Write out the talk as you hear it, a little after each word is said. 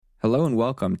Hello and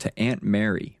welcome to Aunt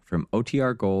Mary from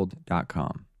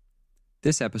OTRGold.com.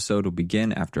 This episode will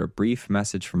begin after a brief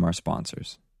message from our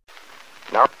sponsors.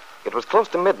 Now, it was close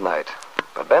to midnight,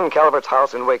 but Ben Calvert's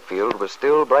house in Wakefield was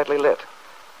still brightly lit.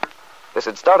 This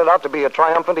had started out to be a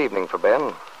triumphant evening for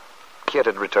Ben. Kit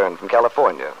had returned from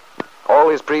California. All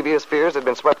his previous fears had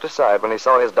been swept aside when he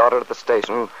saw his daughter at the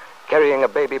station carrying a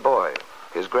baby boy,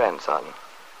 his grandson.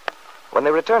 When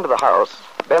they returned to the house,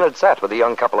 Ben had sat with the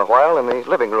young couple a while in the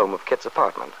living room of Kit's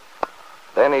apartment.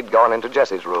 Then he'd gone into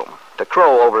Jesse's room to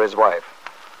crow over his wife,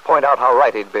 point out how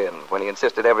right he'd been when he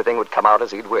insisted everything would come out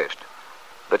as he'd wished,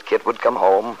 that Kit would come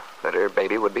home, that her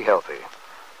baby would be healthy.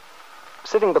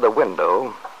 Sitting by the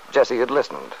window, Jessie had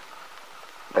listened.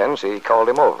 Then she called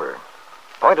him over,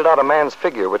 pointed out a man's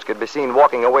figure which could be seen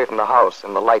walking away from the house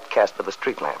in the light cast by the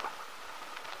street lamp.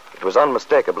 It was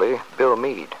unmistakably Bill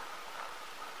Meade.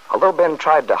 Although Ben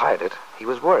tried to hide it, he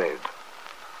was worried.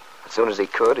 As soon as he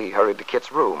could, he hurried to Kit's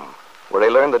room, where he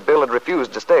learned that Bill had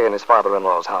refused to stay in his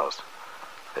father-in-law's house.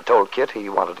 Had told Kit he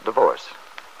wanted a divorce.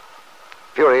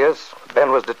 Furious,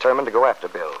 Ben was determined to go after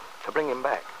Bill, to bring him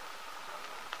back.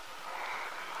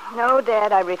 No,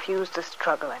 Dad, I refuse to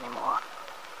struggle anymore.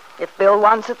 If Bill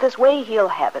wants it this way, he'll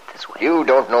have it this way. You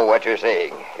don't know what you're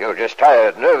saying. You're just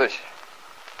tired, nervous.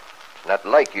 It's not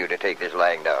like you to take this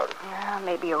lying down. Well,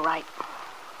 maybe you're right.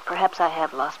 Perhaps I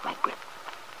have lost my grip.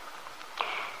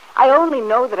 I only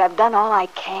know that I've done all I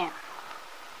can.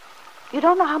 You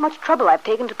don't know how much trouble I've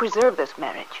taken to preserve this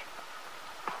marriage.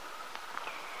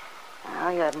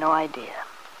 Well, you have no idea.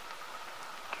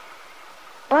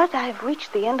 But I've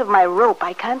reached the end of my rope.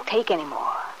 I can't take any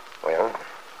more. Well,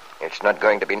 it's not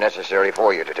going to be necessary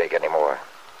for you to take any more.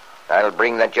 I'll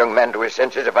bring that young man to his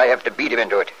senses if I have to beat him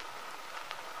into it.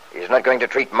 He's not going to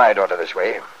treat my daughter this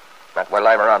way. Not while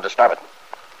I'm around to stop it.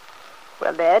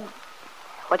 Well, Dad,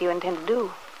 what do you intend to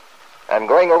do? I'm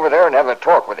going over there and have a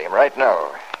talk with him right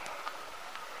now.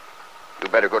 You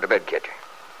better go to bed, Kit.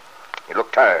 You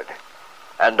look tired.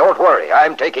 And don't worry,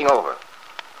 I'm taking over.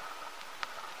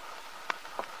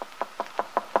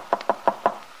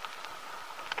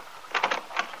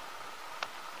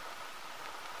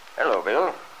 Hello,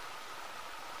 Bill.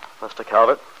 Mr.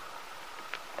 Calvert?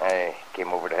 I came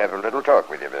over to have a little talk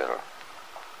with you, Bill.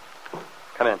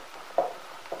 Come in.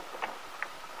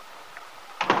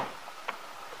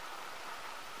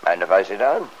 Mind if I sit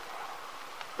down?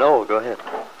 No, go ahead.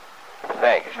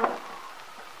 Thanks.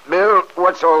 Bill,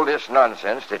 what's all this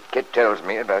nonsense that Kit tells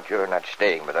me about your not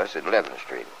staying with us at 11th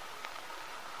Street?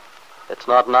 It's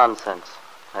not nonsense.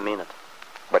 I mean it.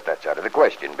 But that's out of the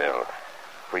question, Bill.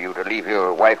 For you to leave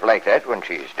your wife like that when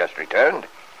she's just returned?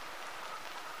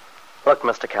 Look,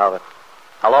 Mr. Calvert,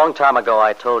 a long time ago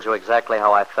I told you exactly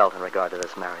how I felt in regard to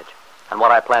this marriage and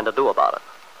what I planned to do about it.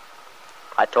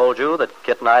 I told you that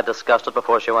Kit and I had discussed it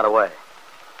before she went away.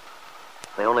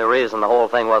 The only reason the whole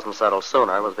thing wasn't settled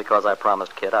sooner was because I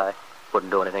promised Kit I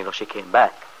wouldn't do anything till she came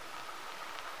back.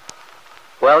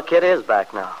 Well, Kit is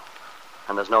back now,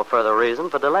 and there's no further reason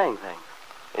for delaying things.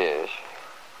 Yes.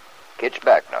 Kit's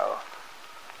back now.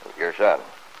 With your son.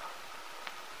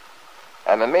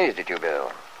 I'm amazed at you,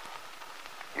 Bill.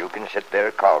 You can sit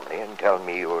there calmly and tell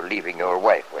me you're leaving your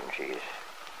wife when she's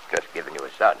just given you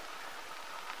a son.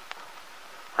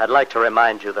 I'd like to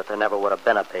remind you that there never would have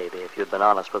been a baby if you'd been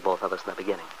honest with both of us in the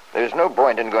beginning. There's no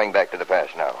point in going back to the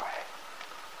past now.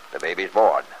 The baby's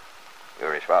born.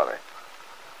 You're his father.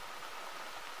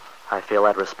 I feel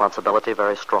that responsibility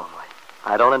very strongly.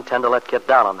 I don't intend to let Kit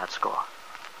down on that score.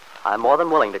 I'm more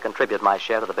than willing to contribute my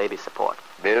share to the baby's support.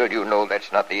 Bill, you know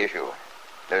that's not the issue.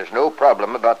 There's no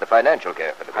problem about the financial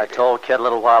care for the baby. I told Kit a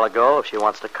little while ago if she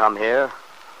wants to come here,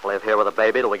 live here with the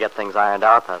baby till we get things ironed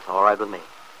out, that's all right with me.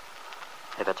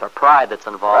 If it's her pride that's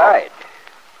involved... Pride?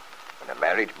 When a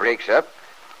marriage breaks up,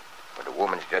 when a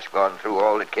woman's just gone through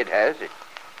all that Kit has, it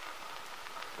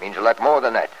means a lot more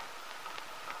than that.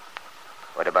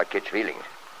 What about Kit's feelings?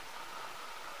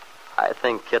 I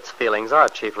think Kit's feelings are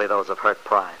chiefly those of hurt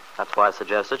pride. That's why I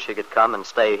suggested she could come and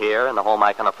stay here in the home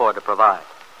I can afford to provide.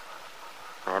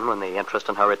 Then, when the interest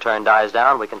in her return dies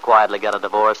down, we can quietly get a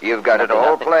divorce. You've got it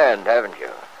all planned, haven't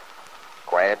you?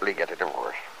 Quietly get a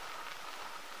divorce.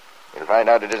 You'll find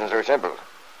out it isn't so simple.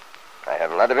 I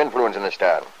have a lot of influence in this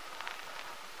town.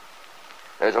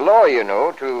 There's a law, you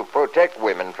know, to protect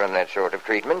women from that sort of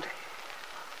treatment.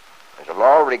 There's a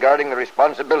law regarding the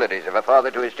responsibilities of a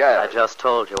father to his child. I just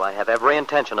told you I have every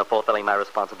intention of fulfilling my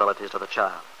responsibilities to the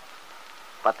child.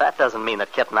 But that doesn't mean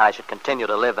that Kit and I should continue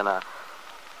to live in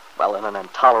an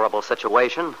intolerable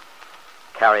situation.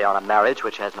 Carry on a marriage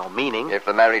which has no meaning. If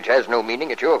the marriage has no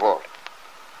meaning, it's your fault.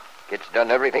 Kit's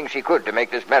done everything she could to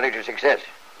make this marriage a success.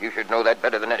 You should know that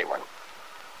better than anyone.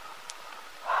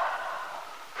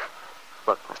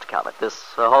 Calvert, this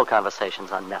whole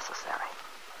conversation's unnecessary.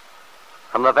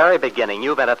 From the very beginning,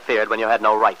 you've interfered when you had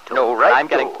no right to. No right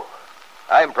to?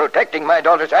 I'm protecting my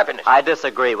daughter's happiness. I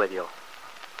disagree with you.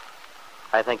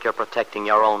 I think you're protecting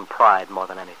your own pride more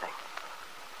than anything.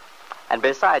 And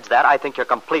besides that, I think you're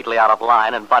completely out of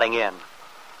line and butting in.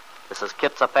 This is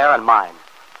Kit's affair and mine.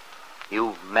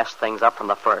 You messed things up from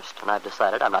the first, and I've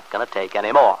decided I'm not going to take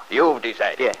any more. You've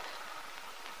decided? Yes.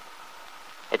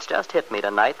 It's just hit me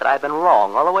tonight that I've been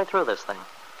wrong all the way through this thing.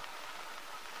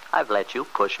 I've let you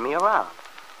push me around.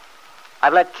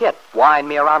 I've let Kit wind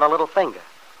me around a little finger.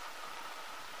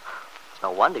 It's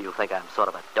no wonder you think I'm sort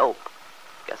of a dope.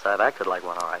 Guess I've acted like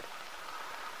one, all right.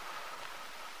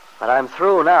 But I'm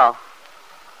through now.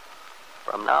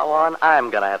 From now on,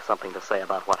 I'm going to have something to say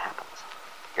about what happens.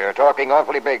 You're talking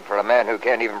awfully big for a man who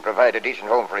can't even provide a decent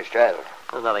home for his child.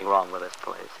 There's nothing wrong with this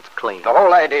place. It's clean. The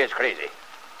whole idea is crazy.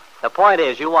 The point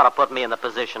is, you want to put me in the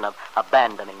position of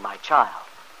abandoning my child.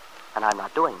 And I'm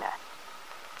not doing that.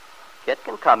 Kit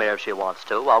can come here if she wants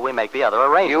to while we make the other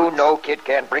arrangements. You know Kit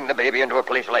can't bring the baby into a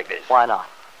place like this. Why not?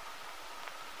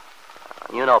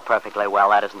 You know perfectly well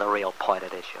that isn't the real point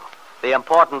at issue. The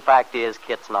important fact is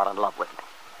Kit's not in love with me.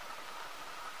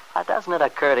 Now, doesn't it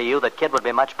occur to you that Kit would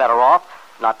be much better off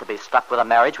not to be stuck with a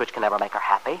marriage which can never make her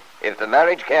happy? If the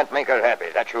marriage can't make her happy,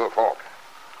 that's your fault.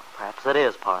 Perhaps it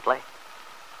is, partly.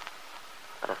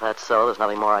 But if that's so, there's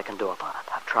nothing more I can do about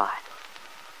it. I've tried.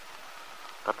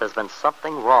 But there's been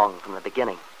something wrong from the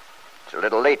beginning. It's a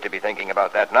little late to be thinking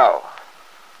about that now.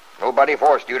 Nobody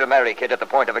forced you to marry Kit at the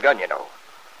point of a gun, you know.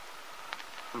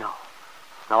 No.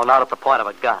 No, not at the point of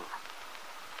a gun.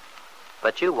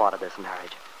 But you wanted this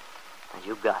marriage. And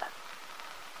you got it.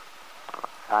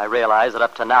 I realize that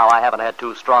up to now I haven't had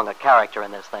too strong a character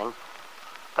in this thing.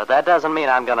 But that doesn't mean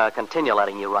I'm going to continue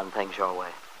letting you run things your way.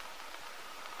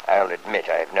 I'll admit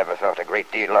I've never thought a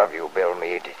great deal of you, Bill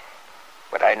Meade.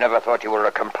 But I never thought you were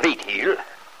a complete heel.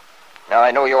 Now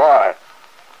I know you are.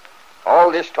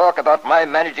 All this talk about my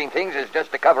managing things is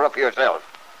just to cover up for yourself.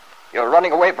 You're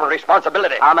running away from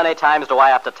responsibility. How many times do I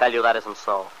have to tell you that isn't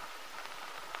so?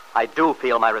 I do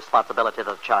feel my responsibility to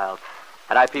the child.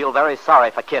 And I feel very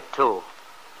sorry for Kit, too.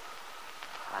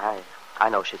 I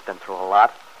know she's been through a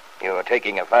lot. You're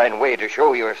taking a fine way to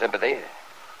show your sympathy.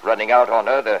 Running out on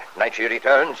her the night she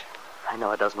returns. I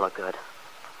know it doesn't look good.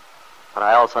 But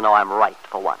I also know I'm right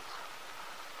for once.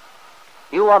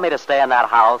 You want me to stay in that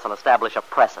house and establish a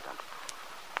precedent.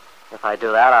 If I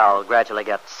do that, I'll gradually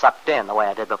get sucked in the way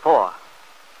I did before.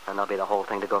 Then there'll be the whole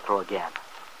thing to go through again.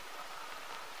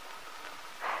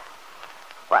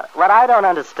 What I don't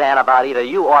understand about either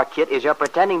you or Kit is you're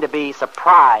pretending to be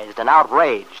surprised and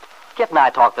outraged. Kit and I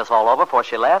talked this all over before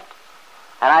she left.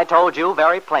 And I told you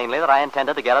very plainly that I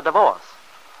intended to get a divorce.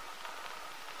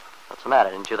 What's the matter?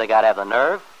 Didn't you think I'd have the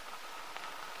nerve?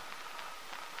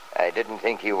 I didn't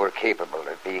think you were capable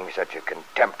of being such a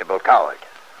contemptible coward.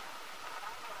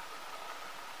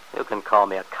 You can call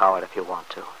me a coward if you want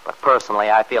to. But personally,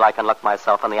 I feel I can look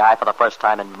myself in the eye for the first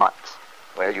time in months.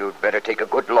 Well, you'd better take a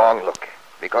good long look.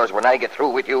 Because when I get through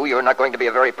with you, you're not going to be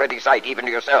a very pretty sight, even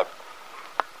to yourself.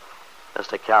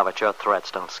 Mr. Calvert, your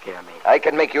threats don't scare me. I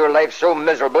can make your life so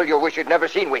miserable you'll wish you'd never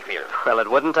seen Wakefield. Well,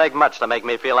 it wouldn't take much to make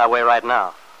me feel that way right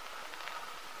now.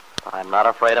 But I'm not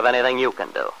afraid of anything you can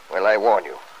do. Well, I warn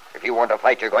you. If you want a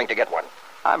fight, you're going to get one.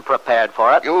 I'm prepared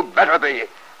for it. You'd better be.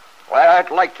 Well, I'd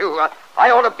like to.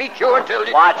 I ought to beat you until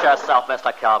you... Watch yourself,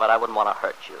 Mr. Calvert. I wouldn't want to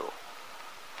hurt you.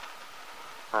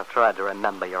 I've tried to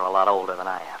remember you're a lot older than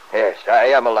I am. Yes, I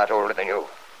am a lot older than you.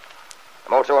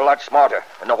 I'm also a lot smarter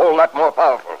and a whole lot more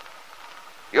powerful.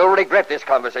 You'll regret this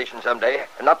conversation someday,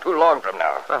 and not too long from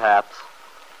now. Perhaps,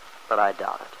 but I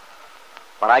doubt it.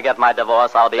 When I get my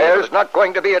divorce, I'll be There's not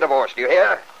going to be a divorce, do you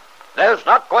hear? There's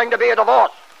not going to be a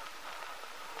divorce.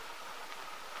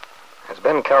 As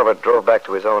Ben Calvert drove back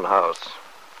to his own house,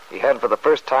 he had for the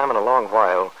first time in a long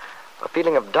while a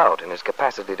feeling of doubt in his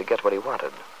capacity to get what he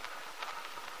wanted.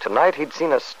 Tonight he'd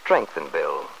seen a strength in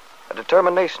Bill, a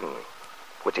determination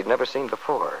which he'd never seen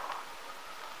before.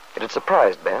 It had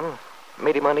surprised Ben,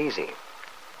 made him uneasy.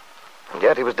 And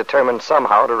yet he was determined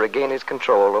somehow to regain his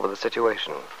control over the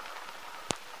situation.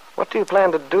 What do you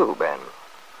plan to do, Ben?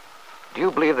 Do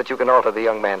you believe that you can alter the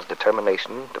young man's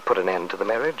determination to put an end to the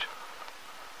marriage?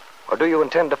 Or do you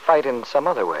intend to fight in some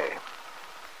other way?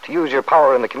 To use your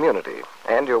power in the community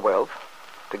and your wealth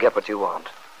to get what you want?